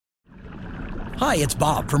Hi, it's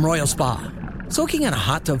Bob from Royal Spa. Soaking in a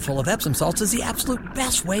hot tub full of Epsom salts is the absolute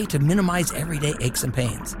best way to minimize everyday aches and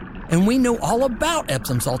pains. And we know all about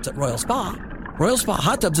Epsom salts at Royal Spa. Royal Spa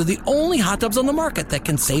hot tubs are the only hot tubs on the market that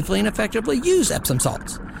can safely and effectively use Epsom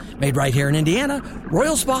salts. Made right here in Indiana,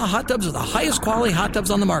 Royal Spa hot tubs are the highest quality hot tubs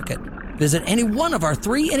on the market. Visit any one of our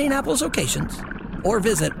 3 Indianapolis locations or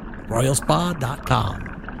visit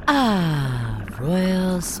royalspa.com. Ah,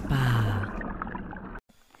 Royal Spa.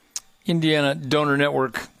 Indiana Donor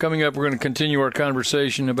Network. Coming up, we're going to continue our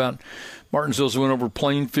conversation about Martinsville's win over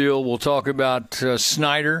Plainfield. We'll talk about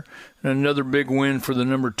Snyder and another big win for the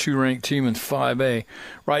number 2 ranked team in 5A.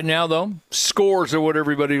 Right now, though, scores are what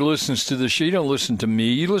everybody listens to this show. You don't listen to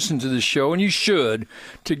me. You listen to the show, and you should,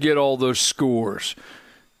 to get all those scores.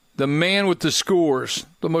 The man with the scores,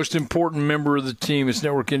 the most important member of the team, is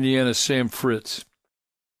Network Indiana's Sam Fritz.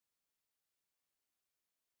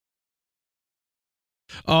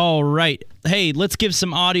 All right. Hey, let's give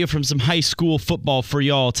some audio from some high school football for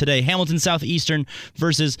y'all today. Hamilton Southeastern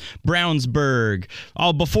versus Brownsburg.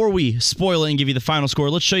 Before we spoil it and give you the final score,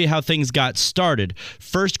 let's show you how things got started.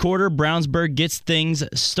 First quarter, Brownsburg gets things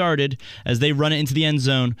started as they run it into the end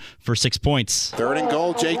zone for 6 points. 3rd and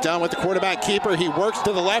goal, Jake Dunn with the quarterback keeper. He works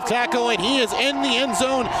to the left tackle, and he is in the end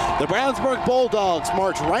zone. The Brownsburg Bulldogs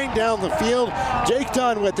march right down the field. Jake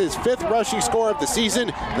Dunn with his 5th rushing score of the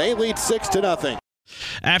season. They lead 6-0.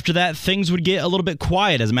 After that, things would get a little bit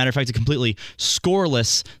quiet. As a matter of fact, a completely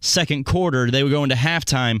scoreless second quarter. They would go into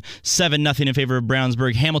halftime, 7-0 in favor of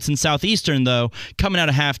Brownsburg. Hamilton Southeastern, though, coming out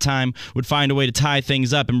of halftime, would find a way to tie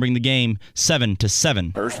things up and bring the game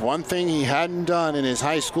 7-7. There's one thing he hadn't done in his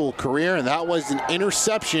high school career, and that was an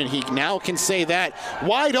interception. He now can say that.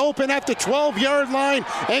 Wide open at the 12-yard line,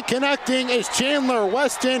 and connecting is Chandler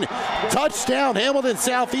Weston. Touchdown, Hamilton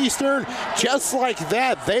Southeastern. Just like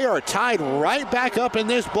that, they are tied right back up in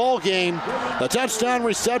this ball game. The touchdown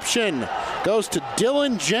reception goes to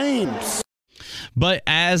Dylan James. But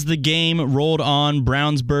as the game rolled on,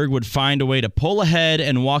 Brownsburg would find a way to pull ahead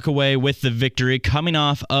and walk away with the victory, coming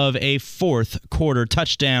off of a 4th quarter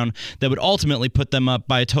touchdown that would ultimately put them up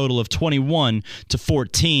by a total of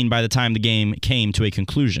 21-14 by the time the game came to a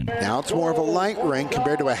conclusion. Now it's more of a light rain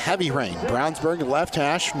compared to a heavy rain. Brownsburg left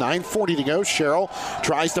hash, 9:40 to go. Sherrill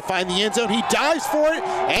tries to find the end zone. He dives for it,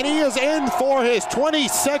 and he is in for his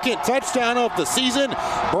 22nd touchdown of the season.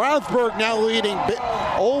 Brownsburg now leading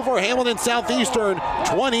over Hamilton Southeastern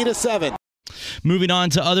 20-7. Moving on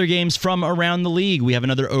to other games from around the league, we have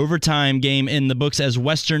another overtime game in the books as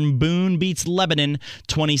Western Boone beats Lebanon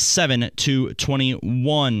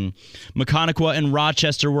 27-21. Maconaquah and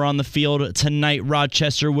Rochester were on the field tonight.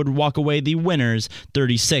 Rochester would walk away the winners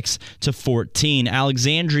 36-14.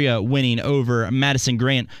 Alexandria winning over Madison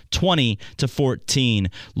Grant 20-14.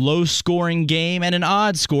 Low scoring game and an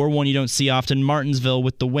odd score, one you don't see often. Martinsville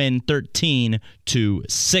with the win 13-6.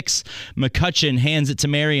 McCutcheon hands it to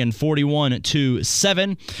Marion 41-7.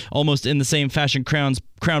 Almost in the same fashion, Crown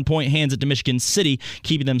Point hands it to Michigan City,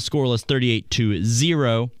 keeping them scoreless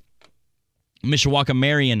 38-0. Mishawaka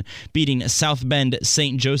Marion beating South Bend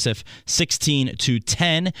St. Joseph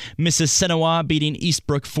 16-10. Mississinawa beating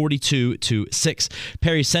Eastbrook 42-6.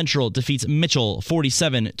 Perry Central defeats Mitchell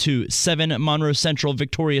 47-7. Monroe Central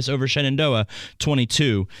victorious over Shenandoah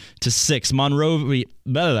 22-6.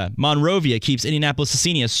 Monrovia keeps Indianapolis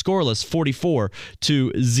Scenia scoreless 44-0.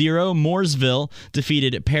 Mooresville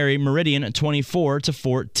defeated Perry Meridian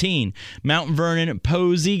 24-14. Mount Vernon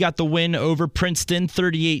Posey got the win over Princeton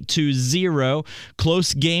 38-0.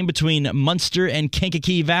 Close game between Munster and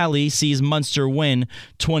Kankakee Valley sees Munster win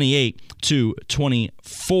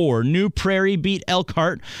 28-24. New Prairie beat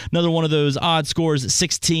Elkhart. Another one of those odd scores,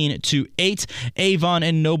 16-8. Avon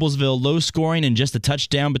and Noblesville low scoring and just a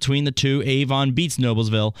touchdown between the two. Avon beats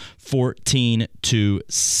Noblesville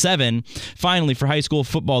 14-7. Finally, for high school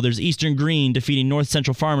football, there's Eastern Green defeating North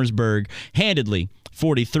Central Farmersburg handedly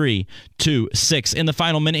 43-6. In the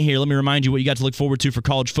final minute here, let me remind you what you got to look forward to for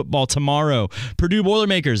college football tomorrow. Purdue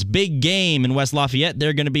Boilermakers, big game in West Lafayette.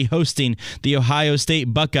 They're going to be hosting the Ohio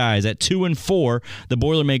State Buckeyes at 2-4. The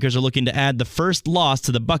Boilermakers are looking to add the first loss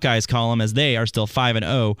to the Buckeyes column as they are still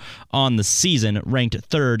 5-0 on the season, ranked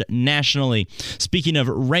 3rd nationally. Speaking of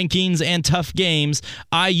rankings and tough games,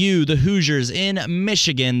 IU, the Hoosiers in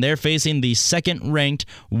Michigan, they're facing the 2nd-ranked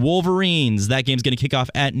Wolverines. That game's going to kick off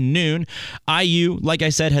at noon. IU, like I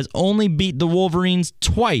said, has only beat the Wolverines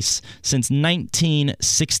twice since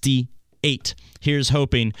 1968. 8. Here's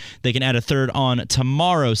hoping they can add a third on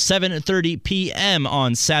tomorrow, 7:30 p.m.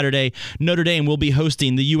 on Saturday. Notre Dame will be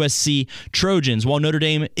hosting the USC Trojans. While Notre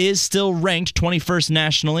Dame is still ranked 21st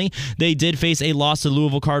nationally, they did face a loss to the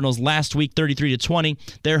Louisville Cardinals last week, 33-20.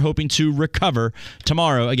 They're hoping to recover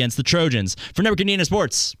tomorrow against the Trojans. For Network Indiana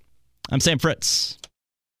Sports, I'm Sam Fritz.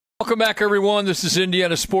 Welcome back, everyone. This is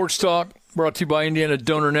Indiana Sports Talk, brought to you by Indiana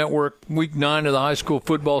Donor Network. Week 9 of the high school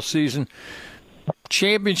football season.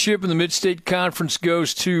 Championship in the Mid-State Conference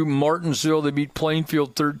goes to Martinsville. They beat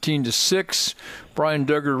Plainfield 13-6. Brian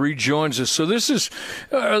Duggar rejoins us. So this is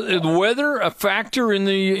the weather a factor in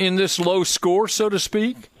this low score, so to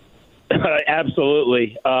speak?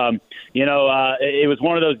 Absolutely. It was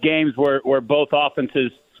one of those games where both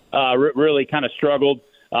offenses really kind of struggled.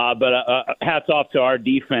 But hats off to our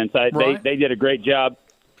defense. Right. They did a great job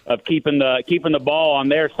of keeping the ball on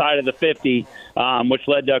their side of the 50, which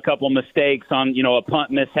led to a couple of mistakes on a punt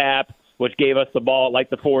mishap, which gave us the ball at like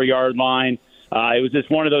the 4-yard line. It was just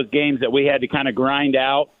one of those games that we had to kind of grind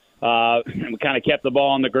out. We kind of kept the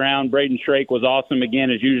ball on the ground. Braden Shrake was awesome again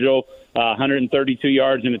as usual, 132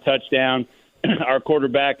 yards and a touchdown. Our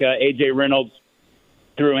quarterback AJ Reynolds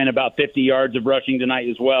threw in about 50 yards of rushing tonight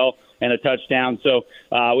as well and a touchdown. So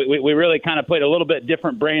we really kind of played a little bit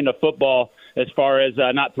different brand of football as far as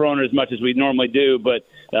not throwing it as much as we normally do, but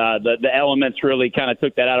the elements really kind of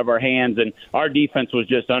took that out of our hands. And our defense was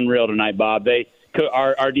just unreal tonight, Bob.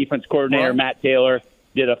 Our defense coordinator, Matt Taylor,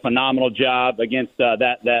 did a phenomenal job against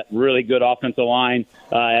that really good offensive line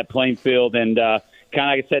at Plainfield. And kind of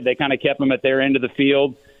like I said, they kind of kept them at their end of the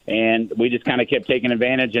field, and we just kind of kept taking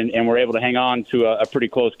advantage and were able to hang on to a pretty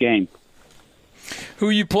close game. Who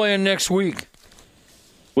are you playing next week?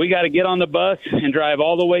 We got to get on the bus and drive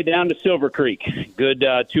all the way down to Silver Creek. Good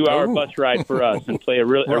 2-hour bus ride for us, and play a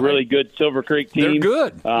really good Silver Creek team. They're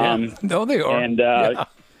good. No, they are. And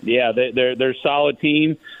they're a solid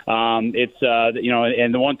team. It's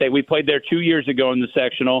and the one thing, we played there 2 years ago in the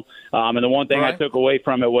sectional, and the one thing I took away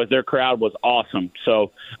from it was their crowd was awesome.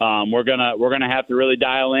 So we're gonna have to really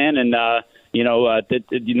dial in and not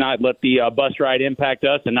let the bus ride impact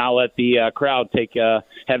us, and not let the crowd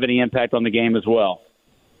have any impact on the game as well.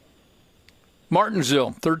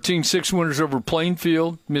 Martinsville, 13-6 winners over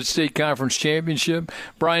Plainfield, Mid-State Conference Championship.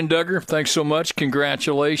 Brian Duggar, thanks so much.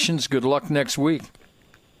 Congratulations. Good luck next week.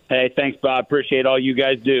 Hey, thanks, Bob. Appreciate all you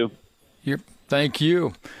guys do. Thank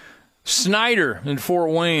you. Snyder in Fort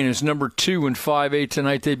Wayne is number 2 in 5A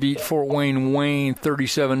tonight. They beat Fort Wayne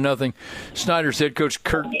 37-0. Snyder's head coach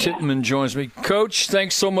Kurt Tippmann joins me. Coach,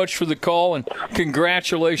 thanks so much for the call, and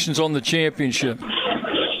congratulations on the championship.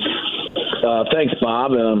 Thanks,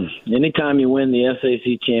 Bob. Anytime you win the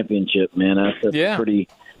SAC championship, man, that's a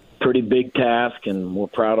pretty big task, and we're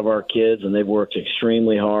proud of our kids, and they've worked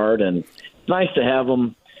extremely hard, and it's nice to have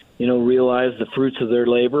them, realize the fruits of their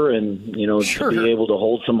labor, and to be able to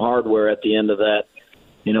hold some hardware at the end of that,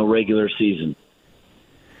 regular season.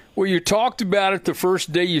 Well, you talked about it the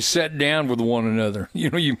first day you sat down with one another.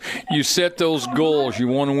 You set those goals. You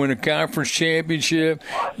want to win a conference championship.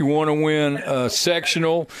 You want to win a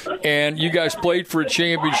sectional. And you guys played for a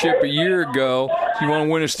championship a year ago. You want to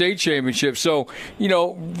win a state championship. So,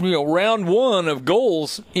 round 1 of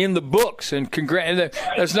goals in the books. And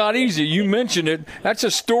that's not easy. You mentioned it. That's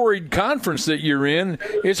a storied conference that you're in.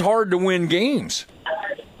 It's hard to win games.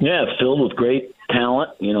 Yeah, it's filled with great talent,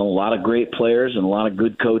 a lot of great players and a lot of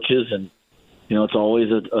good coaches, and it's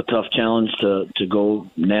always a tough challenge to go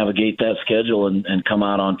navigate that schedule and come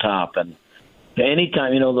out on top. And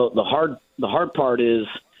anytime, the hard part is,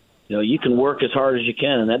 you can work as hard as you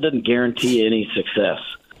can, and that doesn't guarantee any success.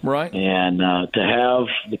 Right. And to have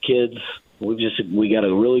the kids, we got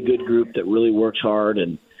a really good group that really works hard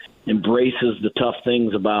and embraces the tough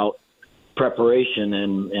things about preparation,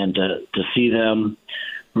 and to see them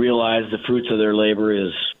realize the fruits of their labor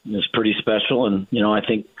is pretty special, and I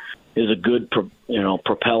think is a good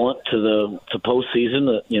propellant to postseason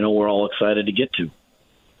that we're all excited to get to.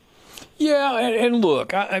 Yeah, and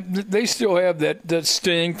look, they still have that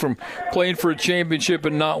sting from playing for a championship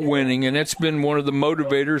and not winning, and it's been one of the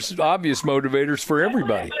obvious motivators for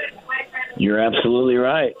everybody. You're absolutely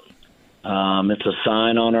right. It's a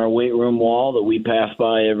sign on our weight room wall that we pass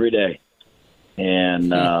by every day,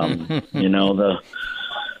 and the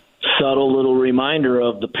subtle little reminder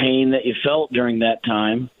of the pain that you felt during that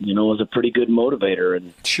time, was a pretty good motivator.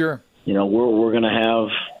 And sure, we're going to have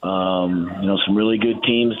some really good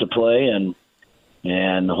teams to play,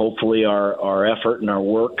 and hopefully our effort and our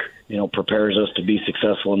work prepares us to be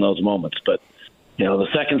successful in those moments. But the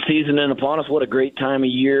second season in upon us, what a great time of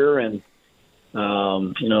year, and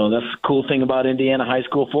That's the cool thing about Indiana high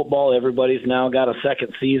school football. Everybody's now got a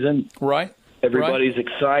second season. Right. Everybody's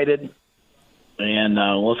excited, and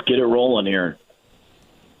let's get it rolling here.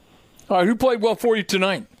 All right, who played well for you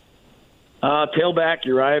tonight? Tailback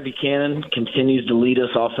Uriah Buchanan continues to lead us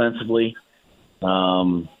offensively.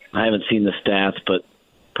 I haven't seen the stats, but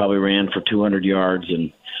probably ran for 200 yards.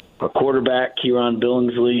 And our quarterback, Kieran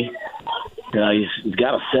Billingsley, he's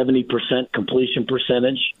got a 70% completion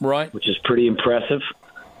percentage, right, which is pretty impressive.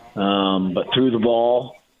 But threw the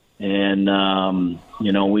ball, and we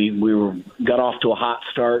got off to a hot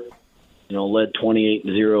start. Led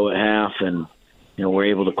 28-0 at half, and we're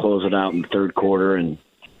able to close it out in the third quarter and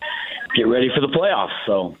get ready for the playoffs.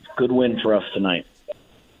 So good win for us tonight.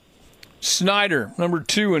 Snyder, number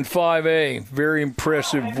 2 in 5A. Very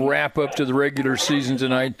impressive wrap-up to the regular season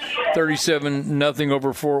tonight. 37-0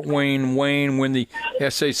 over Fort Wayne. Wayne win the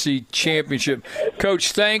SAC championship.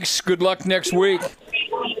 Coach, thanks. Good luck next week.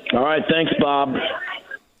 All right, thanks, Bob.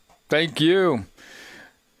 Thank you.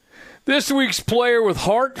 This week's Player with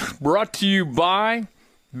Heart brought to you by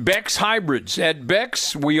Beck's Hybrids. At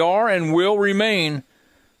Beck's, we are and will remain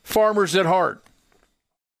farmers at heart.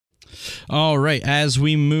 All right, as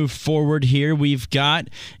we move forward here, we've got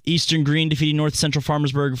Eastern Green defeating North Central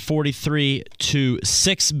Farmersburg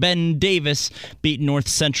 43-6. Ben Davis beat North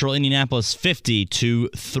Central Indianapolis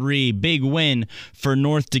 50-3. Big win for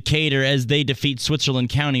North Decatur as they defeat Switzerland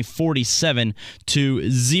County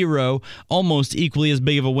 47-0. Almost equally as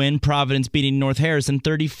big of a win, Providence beating North Harrison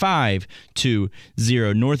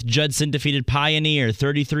 35-0. North Judson defeated Pioneer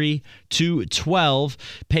 33-12.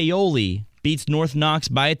 Paoli beats North Knox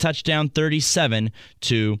by a touchdown 37-30.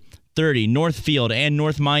 Northfield and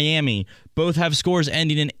North Miami both have scores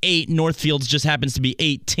ending in 8. Northfield's just happens to be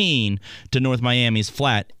 18 to North Miami's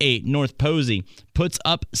flat 8. North Posey puts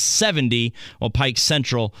up 70, while Pike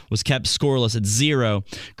Central was kept scoreless at 0.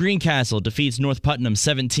 Greencastle defeats North Putnam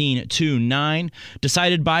 17-9.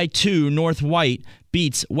 Decided by 2, North White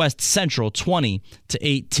beats West Central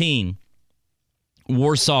 20-18.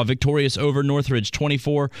 Warsaw victorious over Northridge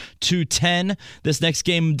 24-10. This next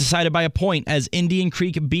game decided by a point as Indian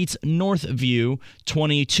Creek beats Northview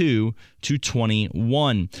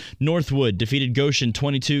 22-21. Northwood defeated Goshen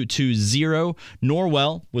 22-0.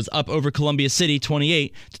 Norwell was up over Columbia City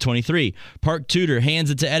 28-23. Park Tudor hands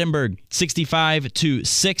it to Edinburgh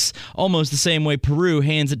 65-6. Almost the same way Peru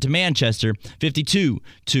hands it to Manchester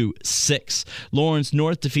 52-6. Lawrence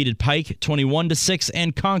North defeated Pike 21-6,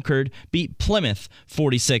 and Concord beat Plymouth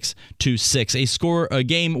 46-6. A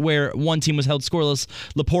game where one team was held scoreless.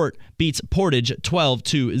 LaPorte beats Portage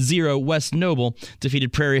 12-0. West Noble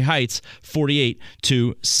defeated Prairie Heights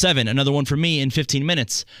 48-7. Another one for me in 15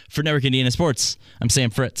 minutes. For Network Indiana Sports, I'm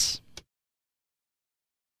Sam Fritz.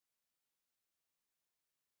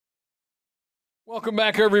 Welcome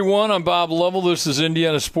back, everyone. I'm Bob Lovell. This is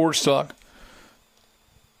Indiana Sports Talk.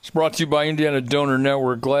 It's brought to you by Indiana Donor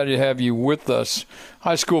Network. Glad to have you with us.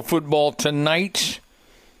 High school football tonight.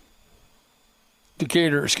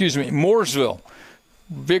 Mooresville.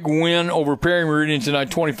 Big win over Perry Meridian tonight,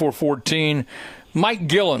 24-14. Mike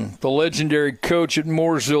Gillin, the legendary coach at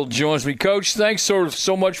Mooresville, joins me. Coach, thanks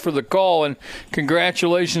so much for the call, and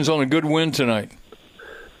congratulations on a good win tonight.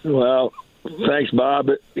 Well, thanks, Bob.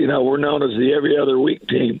 We're known as the every other week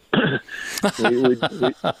team.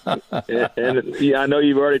 I know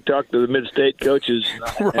you've already talked to the mid-state coaches.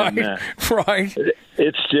 Right.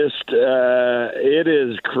 It's just, it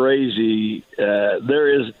is crazy. There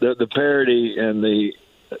is the parity and the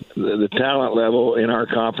talent level in our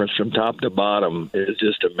conference from top to bottom is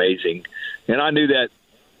just amazing. And I knew that,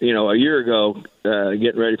 a year ago,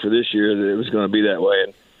 getting ready for this year, that it was going to be that way.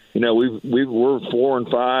 And, we were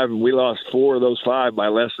 4-5, and we lost 4 of those 5 by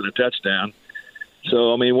less than a touchdown.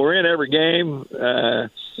 So, we're in every game.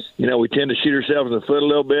 We tend to shoot ourselves in the foot a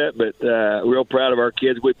little bit, but real proud of our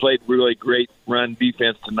kids. We played really great run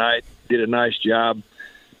defense tonight, did a nice job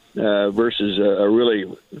versus a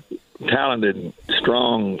really talented,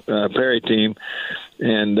 strong Perry team.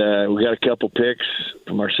 And we got a couple picks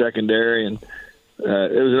from our secondary, and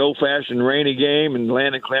it was an old-fashioned rainy game, and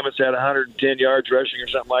Landon Clements had 110 yards rushing or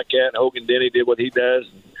something like that, and Hogan Denny did what he does.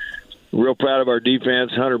 Real proud of our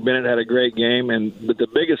defense. Hunter Bennett had a great game, but the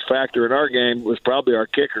biggest factor in our game was probably our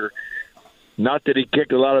kicker. Not that he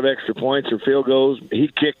kicked a lot of extra points or field goals. He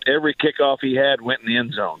kicked every kickoff he had went in the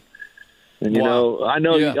end zone. And, I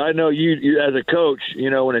know you as a coach,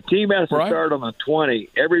 when a team has to start on the 20,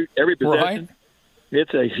 every possession,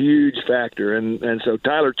 it's a huge factor. And so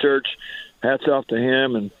Tyler Church, hats off to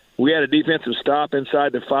him. And we had a defensive stop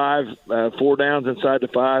inside the 5, 4 downs inside the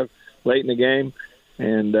 5 late in the game.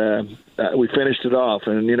 and we finished it off.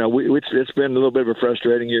 And it's been a little bit of a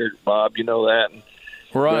frustrating year, Bob. You know that.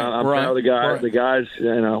 Right. I'm proud of the guys. Right. The guys,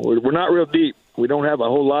 we're not real deep. We don't have a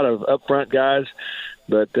whole lot of upfront guys,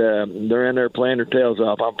 but they're in there playing their tails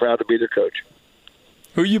off. I'm proud to be their coach.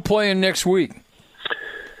 Who are you playing next week?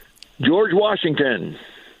 George Washington.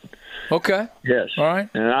 Okay. Yes. All right.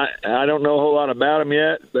 And I don't know a whole lot about them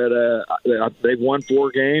yet, but they've won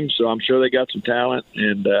 4 games, so I'm sure they got some talent.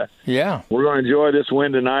 And yeah, we're going to enjoy this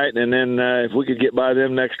win tonight. And then if we could get by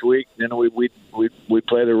them next week, then we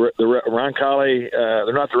play the Roncalli.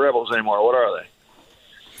 They're not the Rebels anymore. What are they?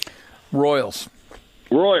 Royals.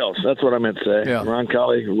 Royals. That's what I meant to say. Yeah.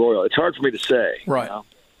 Roncalli Royal. It's hard for me to say. Right. You know?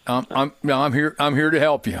 I'm here to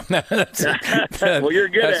help you. Well, you're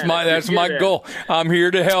good. That's my goal. I'm here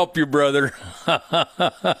to help you, brother.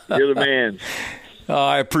 You're the man.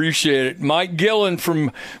 I appreciate it. Mike Gillin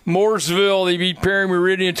from Mooresville. They beat Perry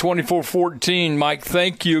Meridian 24-14. Mike,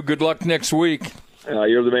 thank you. Good luck next week.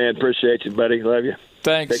 You're the man. Appreciate you, buddy. Love you.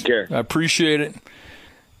 Thanks. Take care. I appreciate it.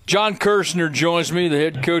 John Kirshner joins me, the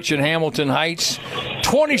head coach at Hamilton Heights.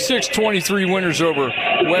 26-23 winners over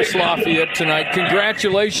West Lafayette tonight.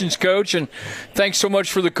 Congratulations, Coach, and thanks so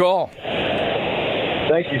much for the call.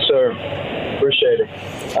 Thank you, sir. Appreciate it.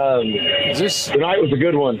 Tonight was a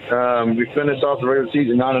good one. We finished off the regular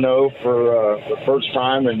season 9-0 for the first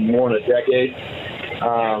time in more than a decade.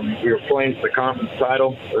 We were playing for the conference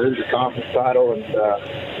title. It is a conference title, and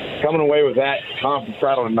coming away with that conference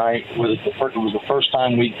title tonight was the first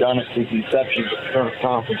time we'd done it since the inception of the current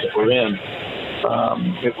conference that we're in.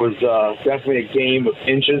 It was definitely a game of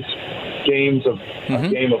inches, a game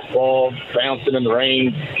of ball bouncing in the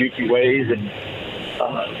rain, goofy ways, and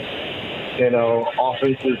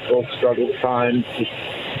offenses both struggled at times just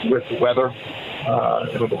with the weather.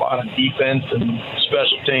 There was a lot of defense and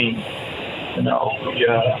special teams.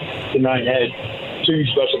 Tonight had 2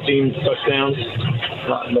 special teams touchdowns,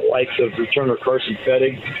 and the likes of returner Carson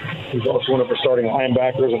Fettig, who's also one of our starting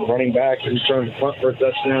linebackers and running back, who returned the punt for a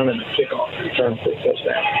touchdown and the kickoff return for a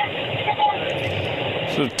touchdown.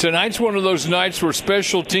 So tonight's one of those nights where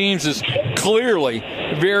special teams is clearly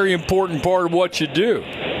a very important part of what you do.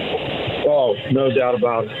 Oh, no doubt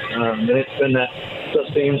about it. And it's been that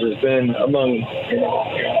special teams has been among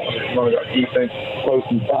our defense close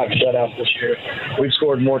in 5 shutouts this year. We've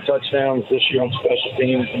scored more touchdowns this year on special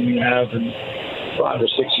teams than we have in 5 or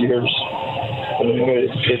 6 years.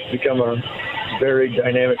 It's become a very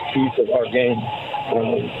dynamic piece of our game.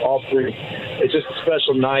 All 3. It's just a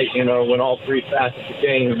special night, when all 3 facets of the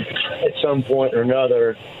game at some point or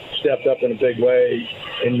another stepped up in a big way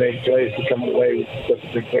and made plays to come away with such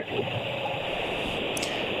a big victory.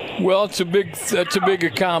 Well, that's a big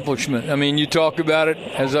accomplishment. I mean, you talk about it,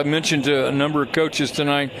 as I mentioned to a number of coaches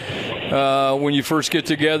tonight, when you first get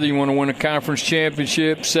together, you want to win a conference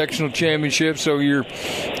championship, sectional championship, so you're,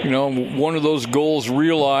 one of those goals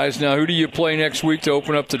realized. Now, who do you play next week to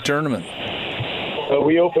open up the tournament?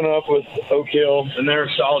 We open up with Oak Hill, and they're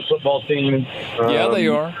a solid football team. Yeah, they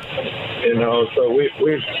are. So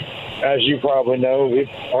we've, as you probably know,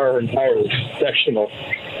 our entire sectional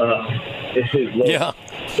is low. Yeah.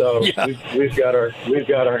 So yeah. we've got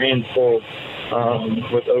our hands full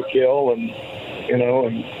with Oak Hill, and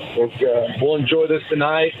we'll enjoy this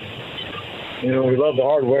tonight. We love the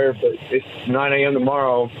hardware, but it's 9 a.m.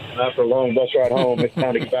 tomorrow. After a long bus ride home, it's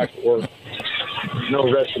time to get back to work. No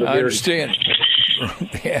rest for the beard. I understand.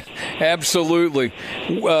 Yeah, absolutely.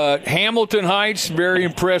 Hamilton Heights, very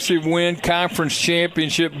impressive win. Conference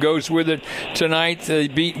championship goes with it tonight. They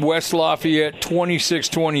beat West Lafayette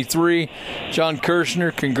 26-23. John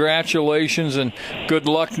Kirshner, congratulations and good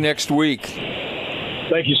luck next week.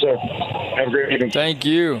 Thank you, sir. Have a great evening. Thank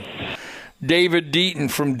you. David Deaton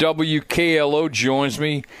from WKLO joins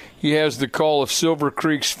me. He has the call of Silver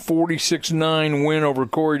Creek's 46-9 win over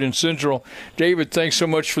Corydon Central. David, thanks so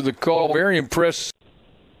much for the call. Very impressed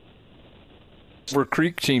Silver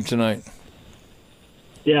Creek team tonight.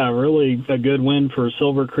 Yeah, really a good win for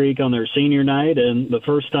Silver Creek on their senior night, and the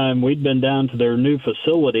first time we'd been down to their new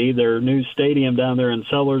facility, their new stadium down there in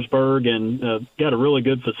Sellersburg, and got a really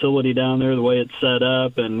good facility down there, the way it's set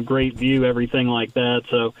up, and great view, everything like that.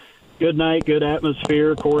 So good night, good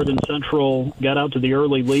atmosphere. Corydon Central got out to the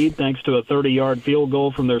early lead thanks to a 30-yard field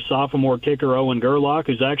goal from their sophomore kicker, Owen Gerlach,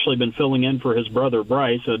 who's actually been filling in for his brother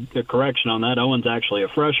Bryce. A correction on that, Owen's actually a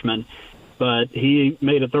freshman. But he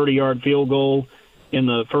made a 30-yard field goal in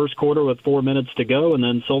the first quarter with 4 minutes to go, and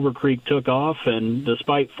then Silver Creek took off, and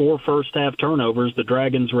despite 4 first-half turnovers, the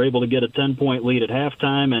Dragons were able to get a 10-point lead at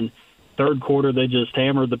halftime, and third quarter they just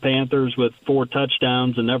hammered the Panthers with 4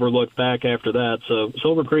 touchdowns and never looked back after that. So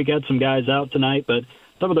Silver Creek had some guys out tonight, but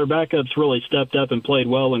some of their backups really stepped up and played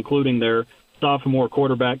well, including their sophomore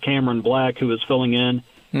quarterback Cameron Black, who is filling in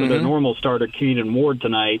for their normal starter Keenan Ward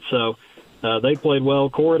tonight. So they played well.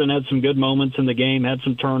 Corydon had some good moments in the game, had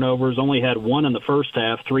some turnovers, only had 1 in the first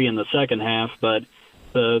half, 3 in the second half, but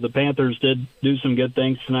the Panthers did do some good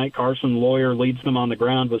things tonight. Carson Lawyer leads them on the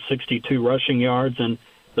ground with 62 rushing yards, and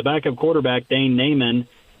the backup quarterback, Dane Naiman,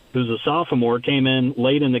 who's a sophomore, came in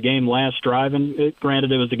late in the game last drive, and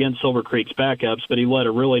granted it was against Silver Creek's backups, but he led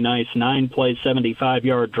a really nice 9-play,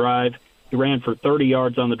 75-yard drive. He ran for 30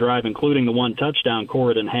 yards on the drive, including the 1 touchdown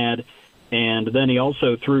Corydon had, and then he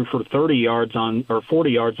also threw for 40 yards on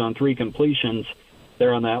 3 completions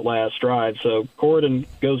there on that last drive. So Corydon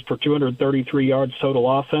goes for 233 yards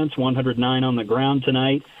total offense, 109 on the ground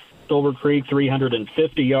tonight. Silver Creek,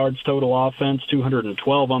 350 yards total offense,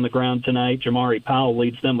 212 on the ground tonight. Jamari Powell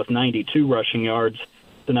leads them with 92 rushing yards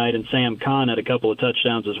tonight, and Sam Kahn had a couple of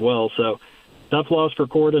touchdowns as well. So tough loss for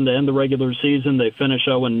Corydon to end the regular season. They finish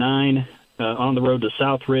 0-9 on the road to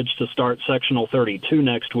Southridge to start Sectional 32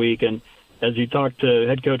 next week. And as you talked to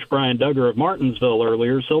head coach Brian Duggar of Martinsville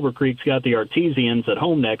earlier, Silver Creek's got the Artesians at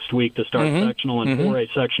home next week to start Sectional and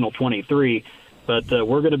 4A Sectional 23. But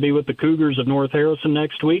we're going to be with the Cougars of North Harrison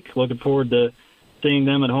next week. Looking forward to seeing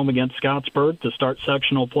them at home against Scottsburg to start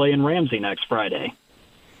sectional play in Ramsey next Friday.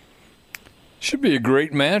 Should be a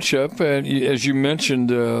great matchup. As you mentioned,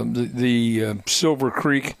 the Silver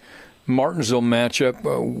Creek Martinsville matchup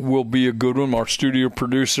will be a good one. Our studio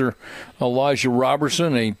producer, Elijah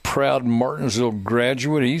Robertson, a proud Martinsville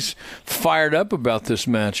graduate, he's fired up about this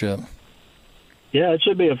matchup. Yeah, it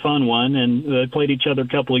should be a fun one, and they played each other a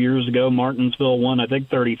couple of years ago. Martinsville won, I think,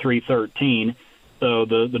 33-13. So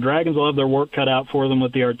the Dragons will have their work cut out for them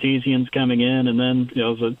with the Artesians coming in, and then,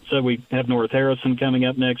 as I said, we have North Harrison coming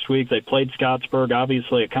up next week. They played Scottsburg,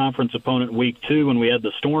 obviously a conference opponent week 2 when we had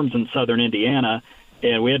the Storms in southern Indiana,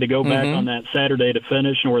 and we had to go back on that Saturday to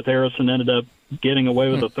finish. North Harrison ended up getting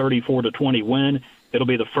away with a 34-20 win. It'll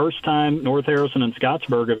be the first time North Harrison and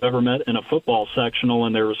Scottsburg have ever met in a football sectional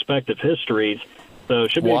in their respective histories. So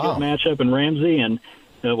it should be a good matchup in Ramsey, and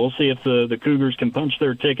we'll see if the Cougars can punch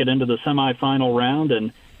their ticket into the semifinal round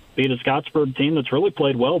and beat a Scottsburg team that's really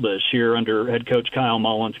played well this year under head coach Kyle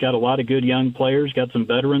Mullins. Got a lot of good young players, got some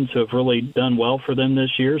veterans who have really done well for them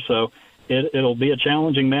this year. So it'll be a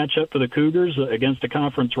challenging matchup for the Cougars against a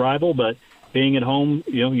conference rival, but being at home,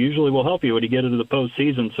 usually will help you when you get into the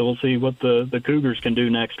postseason. So we'll see what the Cougars can do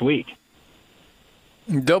next week.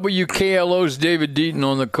 WKLO's David Deaton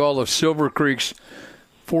on the call of Silver Creek's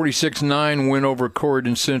 46-9 win over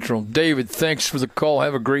Corydon Central. David, thanks for the call.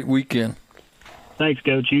 Have a great weekend. Thanks,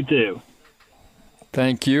 Coach. You too.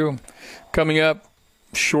 Thank you. Coming up,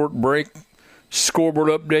 short break, scoreboard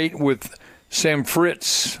update with Sam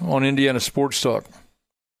Fritz on Indiana Sports Talk.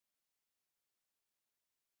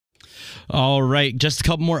 All right, just a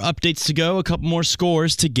couple more updates to go, a couple more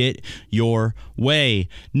scores to get your way.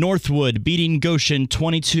 Northwood beating Goshen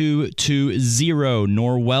 22-0.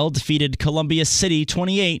 Norwell defeated Columbia City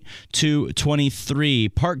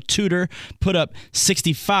 28-23. Park Tudor put up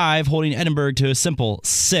 65, holding Edinburgh to a simple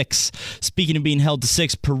 6. Speaking of being held to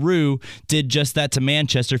 6, Peru did just that to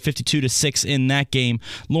Manchester, 52-6 in that game.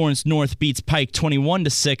 Lawrence North beats Pike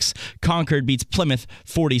 21-6. Concord beats Plymouth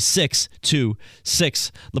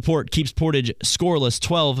 46-6. LaPorte keeps Portage scoreless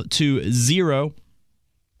 12-0.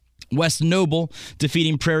 West Noble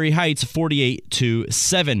defeating Prairie Heights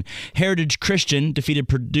 48-7. Heritage Christian defeated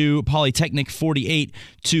Purdue Polytechnic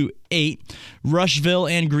 48-8. Rushville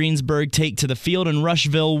and Greensburg take to the field, and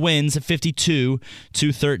Rushville wins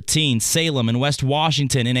 52-13. Salem and West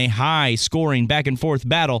Washington in a high-scoring back-and-forth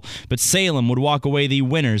battle, but Salem would walk away the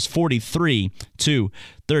winners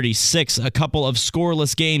 43-36. A couple of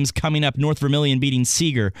scoreless games coming up. North Vermilion beating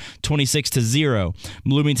Seeger 26-0.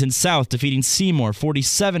 Bloomington South defeating Seymour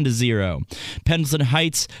 47-0. Pendleton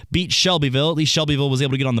Heights beat Shelbyville. At least Shelbyville was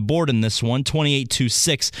able to get on the board in this one,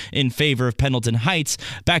 28-6 in favor of Pendleton Heights.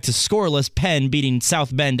 Back to scoreless, Penn beating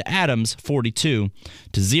South Bend Adams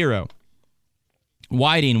 42-0.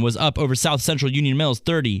 Whiting was up over South Central Union Mills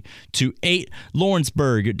 30-8.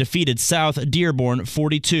 Lawrenceburg defeated South Dearborn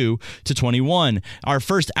 42-21. Our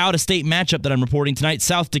first out-of-state matchup that I'm reporting tonight,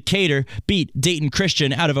 South Decatur beat Dayton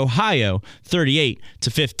Christian out of Ohio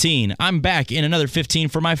 38-15. I'm back in another 15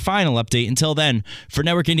 for my final update. Until then, for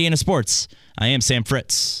Network Indiana Sports, I am Sam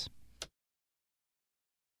Fritz.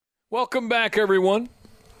 Welcome back, everyone.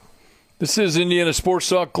 This is Indiana Sports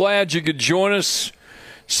Talk. Glad you could join us.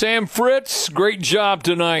 Sam Fritz, great job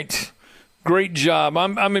tonight. Great job.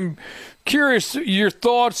 I'm curious your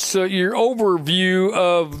thoughts, your overview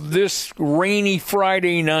of this rainy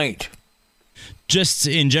Friday night. just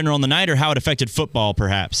in general on the night, or how it affected football,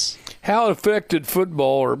 perhaps? How it affected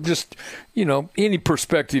football, or just, any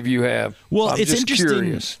perspective you have. Well, I'm it's just interesting.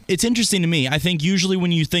 Curious. It's interesting to me. I think usually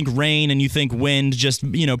when you think rain and you think wind, just,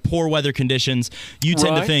 poor weather conditions, you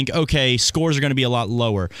tend to think, okay, scores are going to be a lot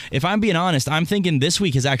lower. If I'm being honest, I'm thinking this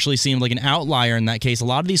week has actually seemed like an outlier in that case. A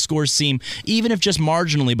lot of these scores seem, even if just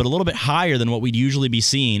marginally, but a little bit higher than what we'd usually be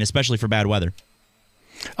seeing, especially for bad weather.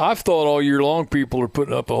 I've thought all year long people are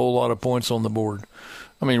putting up a whole lot of points on the board.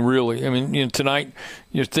 I mean, really. I mean, tonight,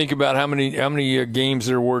 think about how many games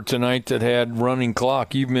there were tonight that had running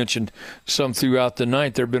clock. You've mentioned some throughout the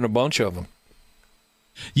night. There have been a bunch of them.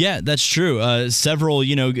 Yeah, that's true. Several,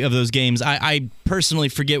 of those games. I personally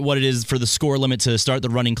forget what it is for the score limit to start the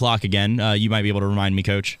running clock again. You might be able to remind me,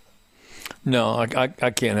 Coach. No, I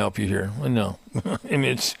can't help you here. No, and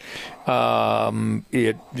it's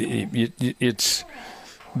it's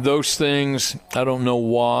those things. I don't know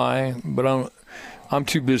why, but I'm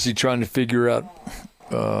too busy trying to figure out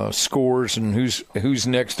scores and who's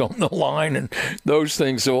next on the line and those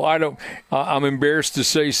things. So I'm embarrassed to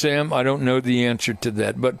say, Sam, I don't know the answer to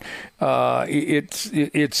that. But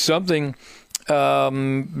it's something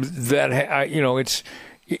that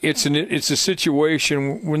it's a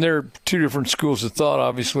situation when there are two different schools of thought,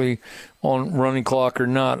 obviously, on running clock or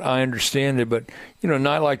not. I understand it, but a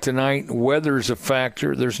night like tonight, weather is a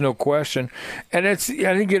factor. There's no question, and I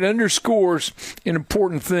think it underscores an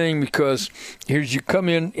important thing, because here's you come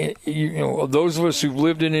in. Those of us who've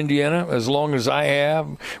lived in Indiana as long as I have,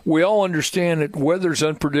 we all understand that weather's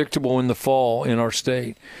unpredictable in the fall in our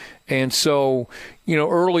state. And so,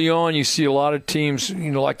 early on, you see a lot of teams,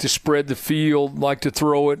 like to spread the field, like to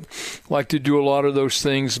throw it, like to do a lot of those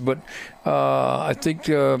things. But I think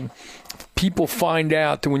people find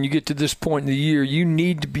out that when you get to this point in the year, you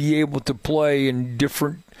need to be able to play in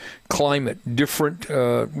different climate, different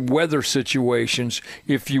weather situations,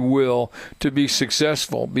 if you will, to be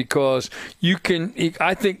successful, because you can,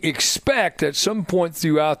 I think, expect at some point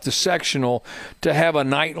throughout the sectional to have a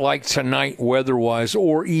night like tonight weather-wise,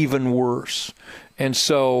 or even worse. And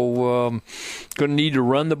so going to need to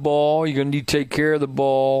run the ball. You're going to need to take care of the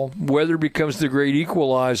ball. Weather becomes the great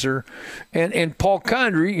equalizer. And Paul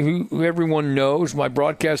Condry, who everyone knows, my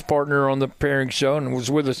broadcast partner on the pairing show and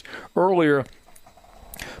was with us earlier,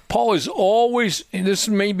 Paul is always, and this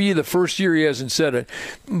may be the first year he hasn't said it,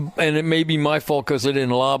 and it may be my fault because I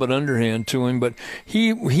didn't lob it underhand to him, but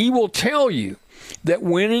he will tell you that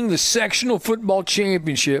winning the sectional football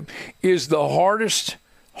championship is the hardest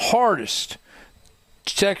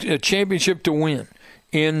championship to win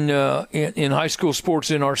in high school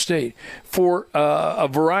sports in our state, for a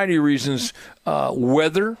variety of reasons.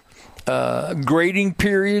 Weather, grading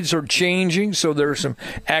periods are changing, so there are some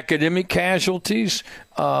academic casualties.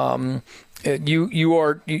 You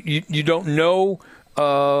don't know.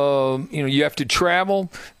 You have to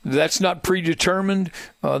travel. That's not predetermined.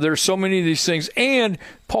 There are so many of these things. And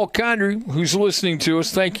Paul Condry, who's listening to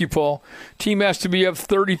us, thank you, Paul. Team has to be up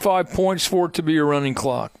 35 points for it to be a running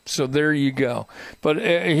clock. So there you go. But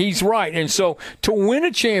he's right. And so to win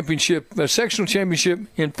a championship, a sectional championship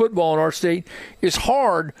in football in our state, is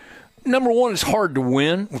hard. Number one, it's hard to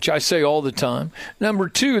win, which I say all the time. Number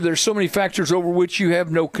two, there's so many factors over which you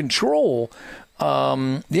have no control.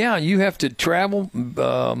 You have to travel,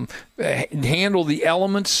 handle the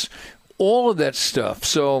elements, all of that stuff.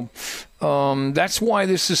 So that's why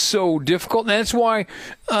this is so difficult. And that's why,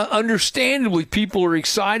 understandably, people are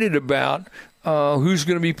excited about who's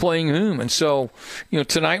going to be playing whom. And so,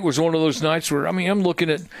 tonight was one of those nights where, I'm looking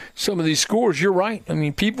at some of these scores. You're right.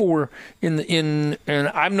 People were and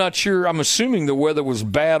I'm not sure, I'm assuming the weather was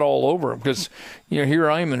bad all over, because,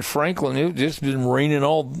 here I am in Franklin. It's just been raining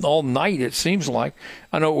all night, it seems like.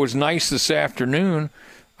 I know it was nice this afternoon.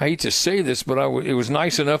 I hate to say this, but it was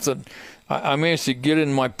nice enough that I managed to get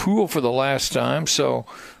in my pool for the last time. So,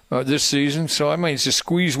 this season, so I managed to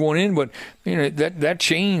squeeze one in, but that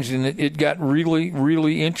changed, and it got really,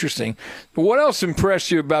 really interesting. But what else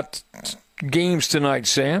impressed you about games tonight,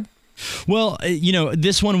 Sam? Well,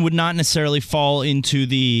 this one would not necessarily fall into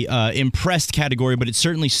the impressed category, but it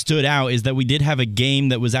certainly stood out, is that we did have a game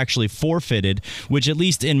that was actually forfeited, which, at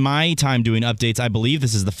least in my time doing updates, I believe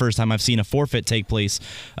this is the first time I've seen a forfeit take place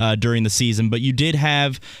during the season. But you did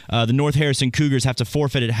have the North Harrison Cougars have to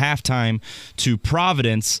forfeit at halftime to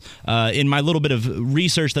Providence. In my little bit of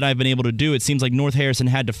research that I've been able to do, it seems like North Harrison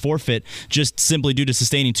had to forfeit just simply due to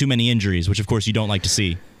sustaining too many injuries, which, of course, you don't like to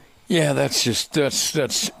see. Yeah,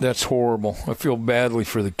 that's horrible. I feel badly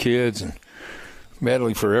for the kids and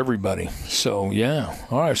badly for everybody. So, yeah.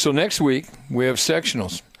 All right, so next week we have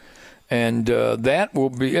sectionals. And that will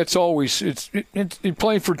be. It's always it's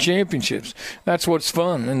playing for championships. That's what's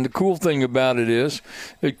fun. And the cool thing about it is,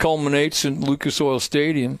 it culminates in Lucas Oil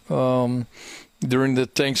Stadium during the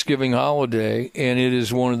Thanksgiving holiday, and it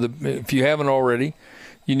is one of the. If you haven't already,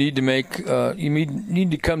 you need to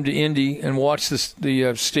need to come to Indy and watch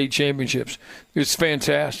the state championships. It's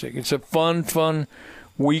fantastic. It's a fun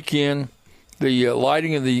weekend. The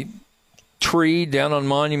lighting of the tree down on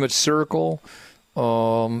Monument Circle.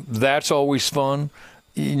 That's always fun.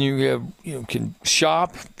 You can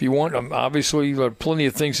shop if you want. Obviously, you have plenty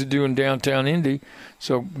of things to do in downtown Indy,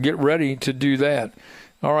 so get ready to do that.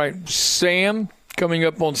 All right, Sam, coming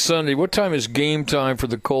up on Sunday. What time is game time for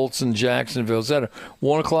the Colts in Jacksonville? Is that a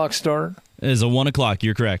 1 o'clock start? It is a 1 o'clock.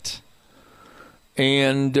 You're correct.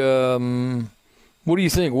 And what do you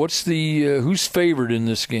think? What's the who's favored in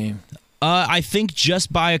this game? I think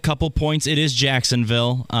just by a couple points. It is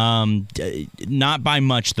Jacksonville. Not by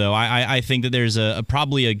much, though. I think that there's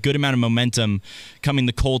probably a good amount of momentum coming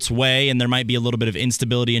the Colts' way, and there might be a little bit of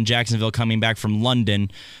instability in Jacksonville coming back from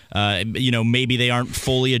London. Maybe they aren't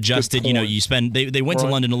fully adjusted. They went to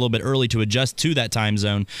London a little bit early to adjust to that time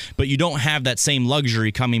zone, but you don't have that same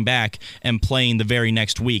luxury coming back and playing the very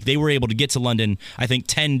next week. They were able to get to London, I think,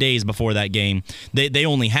 10 days before that game. They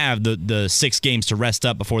only have the 6 games to rest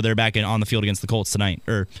up before they're back on the field against the Colts tonight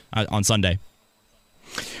or on Sunday.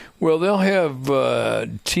 Well, they'll have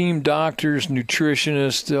team doctors,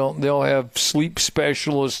 nutritionists. They'll have sleep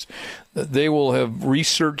specialists. They will have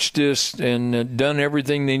researched this and done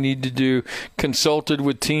everything they need to do, consulted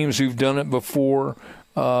with teams who've done it before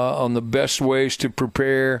on the best ways to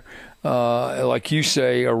prepare. Like you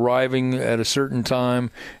say, arriving at a certain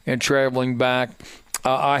time and traveling back.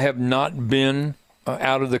 I have not been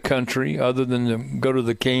out of the country other than to go to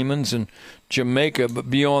the Caymans and Jamaica,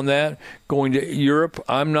 but beyond that, going to Europe,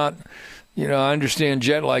 I'm not, I understand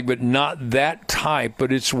jet lag, but not that type,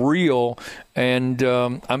 but it's real. And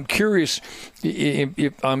I'm curious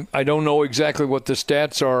if I don't know exactly what the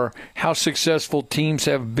stats are, how successful teams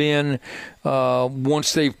have been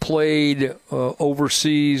once they've played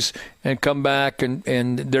overseas and come back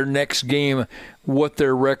and their next game, what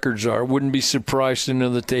their records are. Wouldn't be surprised to know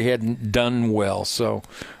that they hadn't done well. So,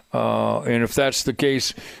 and if that's the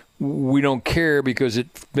case, we don't care because it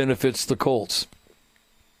benefits the Colts.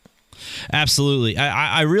 Absolutely.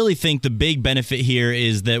 I really think the big benefit here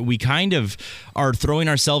is that we kind of are throwing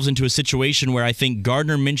ourselves into a situation where I think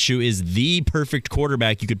Gardner Minshew is the perfect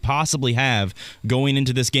quarterback you could possibly have going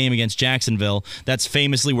into this game against Jacksonville. That's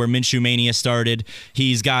famously where Minshew Mania started.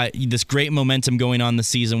 He's got this great momentum going on this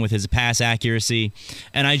season with his pass accuracy.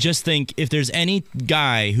 And I just think if there's any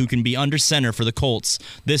guy who can be under center for the Colts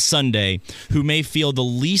this Sunday who may feel the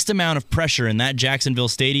least amount of pressure in that Jacksonville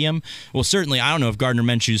stadium, well, certainly I don't know if Gardner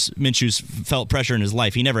Minshew's felt pressure in his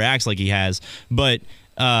life. He never acts like he has, but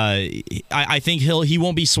I think he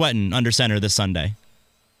won't be sweating under center this Sunday.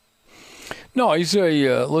 No, he's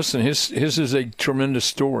listen. His is a tremendous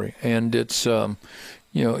story, and it's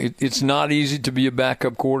it's not easy to be a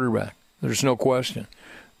backup quarterback. There's no question.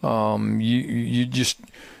 You just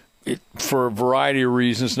for a variety of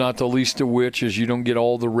reasons, not the least of which is you don't get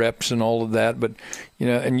all the reps and all of that. But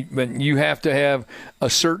but you have to have a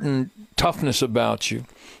certain toughness about you.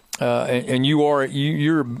 And you are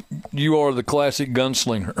the classic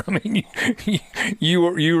gunslinger. I mean, you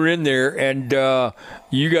are in there, and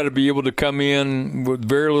you got to be able to come in with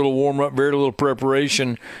very little warm up, very little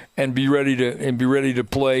preparation, and be ready to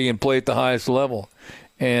play at the highest level.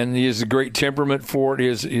 And he has a great temperament for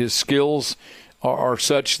it. His skills are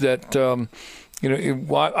such that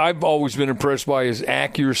I've always been impressed by his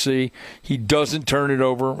accuracy. He doesn't turn it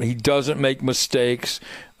over. He doesn't make mistakes,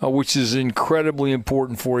 which is incredibly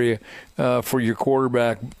important for you, for your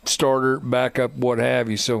quarterback, starter, backup, what have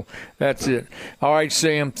you. So that's it. All right,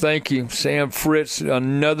 Sam, thank you. Sam Fritz,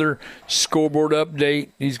 another scoreboard update.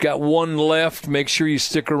 He's got one left. Make sure you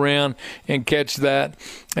stick around and catch that.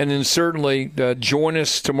 And then certainly join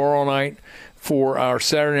us tomorrow night for our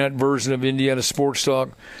Saturday night version of Indiana Sports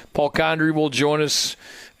Talk. Paul Condry will join us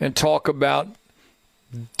and talk about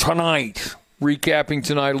tonight, recapping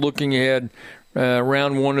tonight, looking ahead,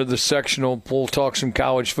 round 1 of the sectional. We'll talk some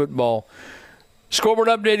college football. Scoreboard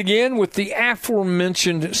update again with the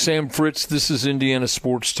aforementioned Sam Fritz. This is Indiana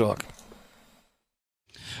Sports Talk.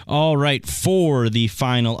 All right, for the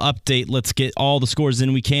final update, let's get all the scores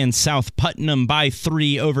in we can. South Putnam by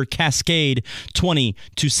 3 over Cascade,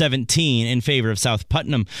 20-17 in favor of South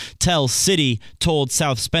Putnam. Tell City told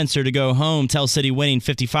South Spencer to go home. Tell City winning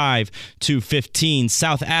 55-15.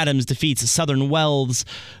 South Adams defeats Southern Wells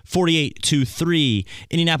 48-3.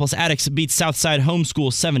 Indianapolis Attucks beats Southside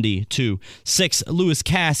Homeschool 70-6. Lewis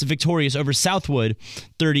Cass victorious over Southwood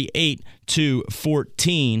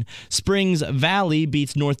 38-14. Springs Valley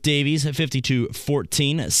beats North Davies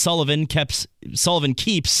 52-14. Sullivan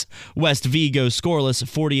keeps West Vigo scoreless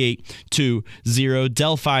 48-0.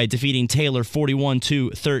 Delphi defeating Taylor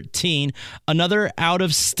 41-13. Another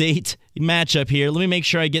out-of-state matchup here. Let me make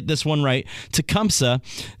sure I get this one right. Tecumseh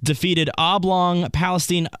defeated Oblong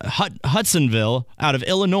Palestine Hudsonville out of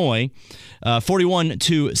Illinois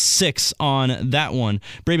 41-6 on that one.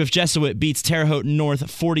 Brave of Jesuit beats Terre Haute North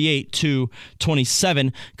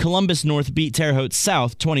 48-27. Columbus North beat Terre Haute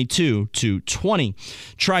South 22-20.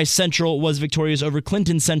 Tri-Central was victorious over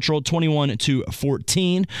Clinton Central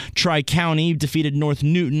 21-14. Tri-County defeated North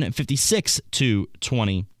Newton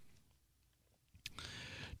 56-20.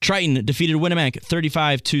 Triton defeated Winnemac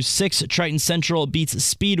 35-6. Triton Central beats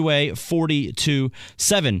Speedway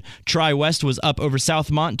 40-7. Tri-West was up over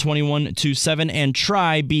Southmont 21-7, and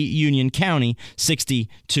Tri beat Union County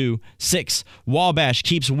 60-6. Wabash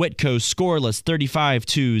keeps Whitco scoreless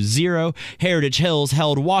 35-0. Heritage Hills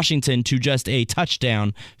held Washington to just a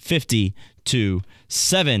touchdown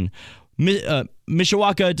 50-7.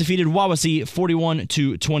 Mishawaka defeated Wawasee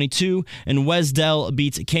 41-22, and Wesdell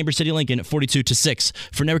beats Cambridge City Lincoln 42-6.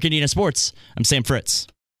 For Network Indiana Sports, I'm Sam Fritz.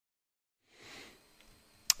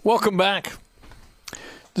 Welcome back.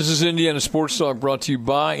 This is Indiana Sports Talk, brought to you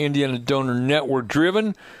by Indiana Donor Network,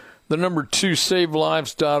 driven the number 2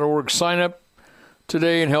 SaveLives.org. Sign up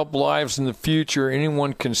today and help lives in the future.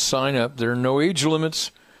 Anyone can sign up. There are no age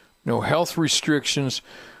limits, no health restrictions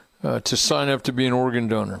to sign up to be an organ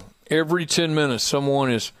donor. Every 10 minutes, someone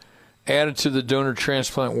is added to the donor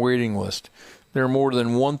transplant waiting list. There are more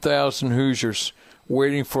than 1,000 Hoosiers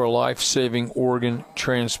waiting for a life-saving organ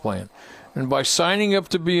transplant. And by signing up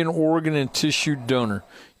to be an organ and tissue donor,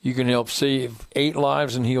 you can help save 8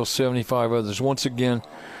 lives and heal 75 others. Once again,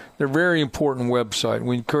 their very important website,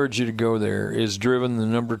 we encourage you to go there, is driven the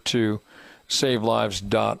number 2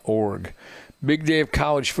 SaveLives.org. Big day of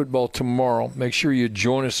college football tomorrow. Make sure you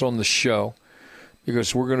join us on the show,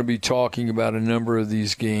 because we're going to be talking about a number of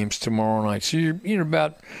these games tomorrow night. So you're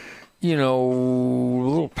about, a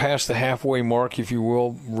little past the halfway mark, if you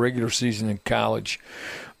will, regular season in college.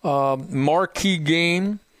 Marquee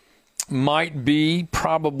game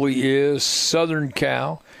probably is Southern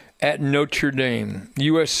Cal at Notre Dame,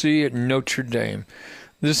 USC at Notre Dame.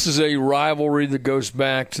 This is a rivalry that goes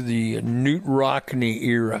back to the Newt Rockne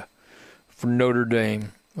era for Notre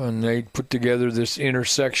Dame. And they put together this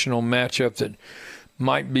intersectional matchup that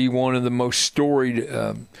might be one of the most storied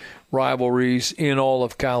rivalries in all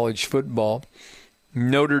of college football.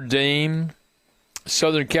 Notre Dame,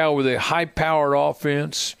 Southern Cal with a high-powered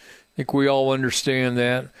offense. I think we all understand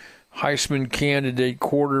that. Heisman candidate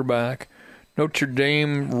quarterback. Notre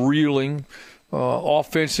Dame reeling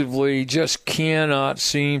offensively, just cannot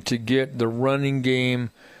seem to get the running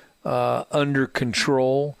game under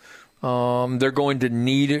control. They're going to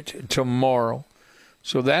need it tomorrow.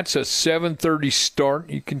 So that's a 7:30 start.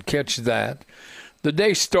 You can catch that. The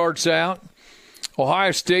day starts out, Ohio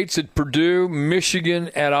State's at Purdue, Michigan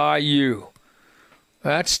at IU.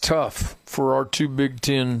 That's tough for our 2 Big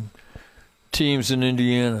Ten teams in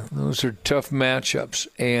Indiana. Those are tough matchups,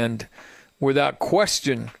 and without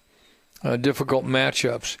question, difficult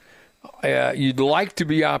matchups. You'd like to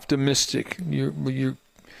be optimistic.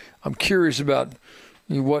 I'm curious about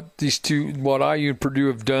what IU and Purdue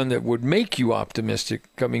have done that would make you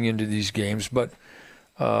optimistic coming into these games. But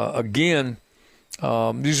again,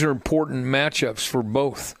 these are important matchups for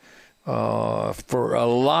both for a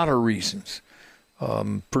lot of reasons.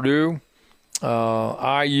 Purdue,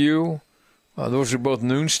 IU, those are both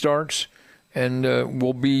noon starts, and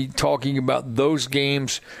we'll be talking about those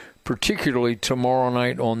games particularly tomorrow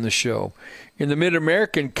night on the show. In the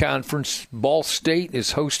Mid-American Conference, Ball State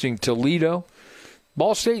is hosting Toledo.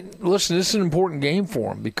 Ball State, listen, this is an important game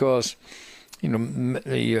for them because,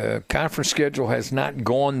 the conference schedule has not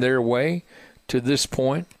gone their way to this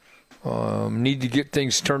point. Need to get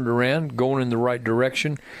things turned around, going in the right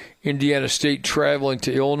direction. Indiana State traveling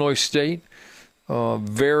to Illinois State.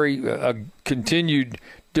 Continued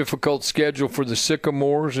difficult schedule for the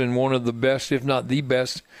Sycamores in one of the best, if not the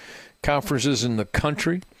best, conferences in the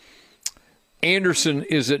country. Anderson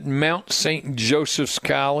is at Mount St. Joseph's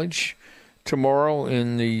College tomorrow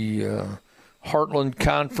in the Heartland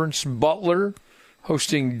Conference. Butler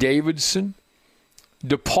hosting Davidson.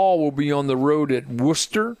 DePaul will be on the road at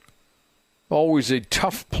Worcester. Always a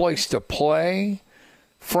tough place to play.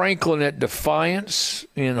 Franklin at Defiance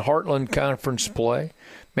in Heartland Conference play.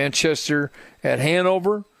 Manchester at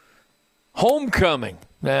Hanover. Homecoming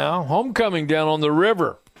down on the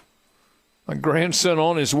river. My grandson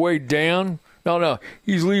on his way down. No,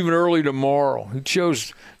 he's leaving early tomorrow. He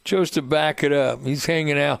chose to back it up. He's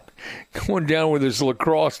hanging out, going down with his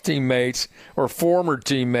lacrosse teammates or former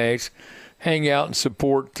teammates, hang out and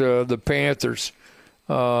support the Panthers.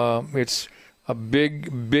 It's a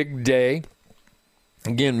big day.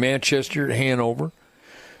 Again, Manchester at Hanover.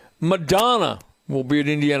 Madonna will be at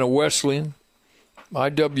Indiana Wesleyan.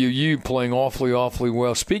 IWU playing awfully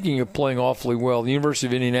well. Speaking of playing awfully well, the University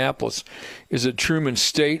of Indianapolis is at Truman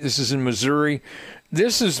State. This is in Missouri.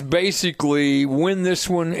 This is basically win this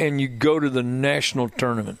one and you go to the national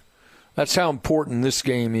tournament. That's how important this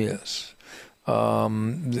game is.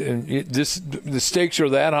 The stakes are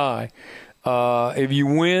that high. If you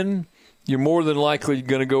win, you're more than likely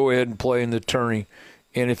going to go ahead and play in the tourney.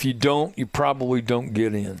 And if you don't, you probably don't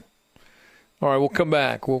get in. All right, we'll come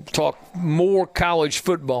back. We'll talk more college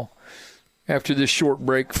football after this short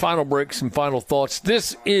break. Final break, some final thoughts.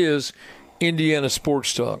 This is Indiana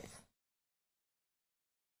Sports Talk.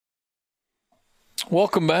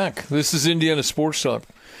 Welcome back. This is Indiana Sports Talk,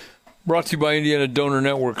 brought to you by Indiana Donor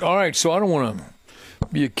Network. All right, so I don't want to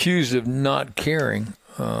be accused of not caring.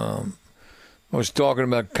 I was talking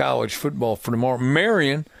about college football for tomorrow.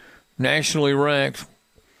 Marion, nationally ranked.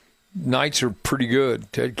 Knights are pretty good.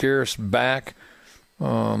 Ted Karras back.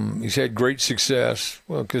 He's had great success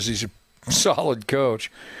because he's a solid coach.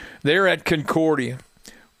 They're at Concordia.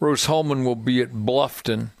 Rose Hulman will be at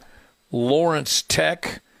Bluffton. Lawrence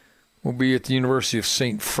Tech will be at the University of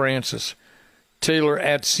St. Francis. Taylor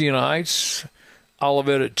at Siena Heights.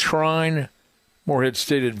 Olivet at Trine. Morehead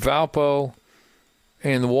State at Valpo.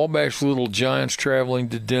 And the Wabash Little Giants traveling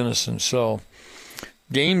to Denison. So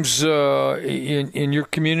games in your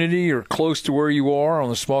community or close to where you are on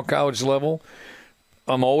the small college level,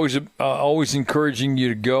 I'm always encouraging you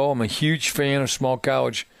to go. I'm a huge fan of small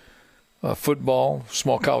college football,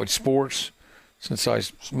 small college sports, since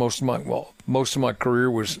most of my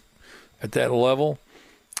career was at that level.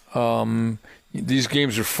 These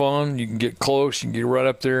games are fun. You can get close. You can get right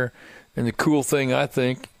up there. And the cool thing, I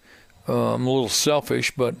think, I'm a little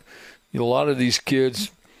selfish, but a lot of these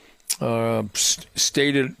kids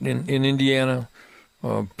stayed in Indiana.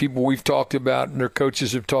 People we've talked about and their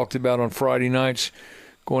coaches have talked about on Friday nights,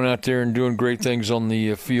 going out there and doing great things on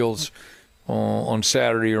the fields on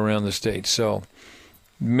Saturday around the state. So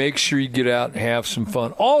make sure you get out and have some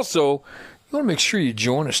fun. Also, you want to make sure you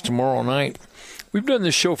join us tomorrow night. We've done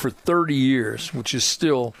this show for 30 years, which is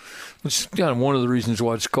kind of one of the reasons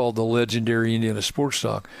why it's called the legendary Indiana Sports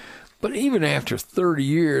Talk. But even after 30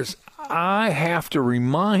 years, I have to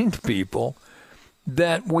remind people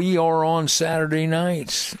that we are on Saturday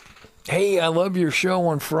nights. Hey, I love your show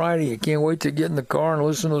on Friday. I can't wait to get in the car and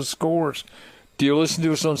listen to the scores. Do you listen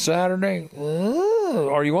to us on Saturday?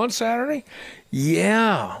 Are you on Saturday?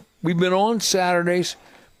 Yeah. We've been on Saturdays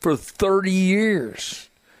for 30 years.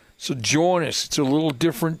 So join us. It's a little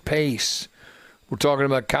different pace. We're talking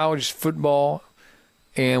about college football,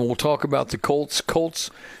 and we'll talk about the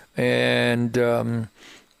Colts and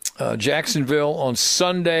Jacksonville on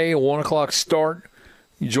Sunday, a 1 o'clock start.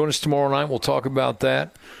 You join us tomorrow night. We'll talk about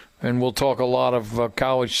that, and we'll talk a lot of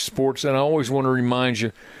college sports. And I always want to remind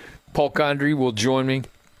you, Paul Condry will join me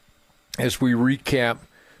as we recap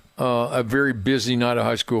a very busy night of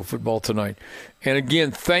high school football tonight. And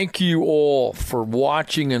again, thank you all for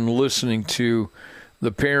watching and listening to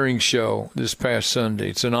the pairing show this past Sunday.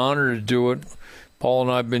 It's an honor to do it. Paul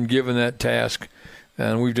and I have been given that task,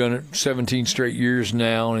 and we've done it 17 straight years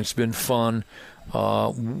now, and it's been fun.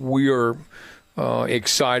 We are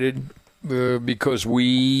excited because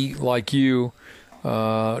we, like you,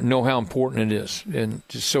 know how important it is. And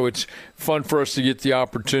so it's fun for us to get the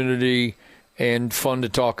opportunity and fun to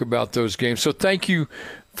talk about those games. So thank you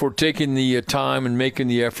for taking the time and making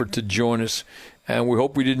the effort to join us. And we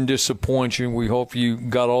hope we didn't disappoint you. We hope you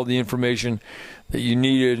got all the information that you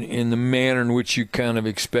needed in the manner in which you kind of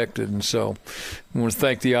expected. And so I want to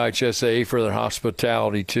thank the IHSA for their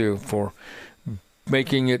hospitality, too, for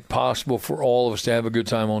making it possible for all of us to have a good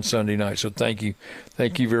time on Sunday night. So thank you.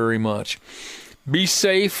 Thank you very much. Be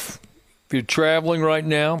safe. If you're traveling right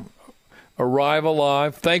now Arrive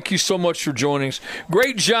Alive. Thank you so much for joining us.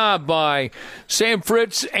 Great job by Sam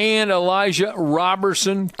Fritz and Elijah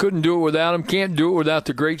Robertson. Couldn't do it without them. Can't do it without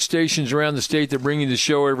the great stations around the state that bring you the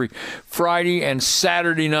show every Friday and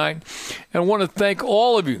Saturday night. And I want to thank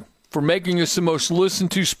all of you for making us the most listened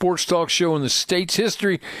to sports talk show in the state's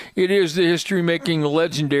history. It is the history-making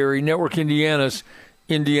legendary Network Indiana's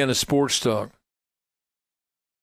Indiana Sports Talk.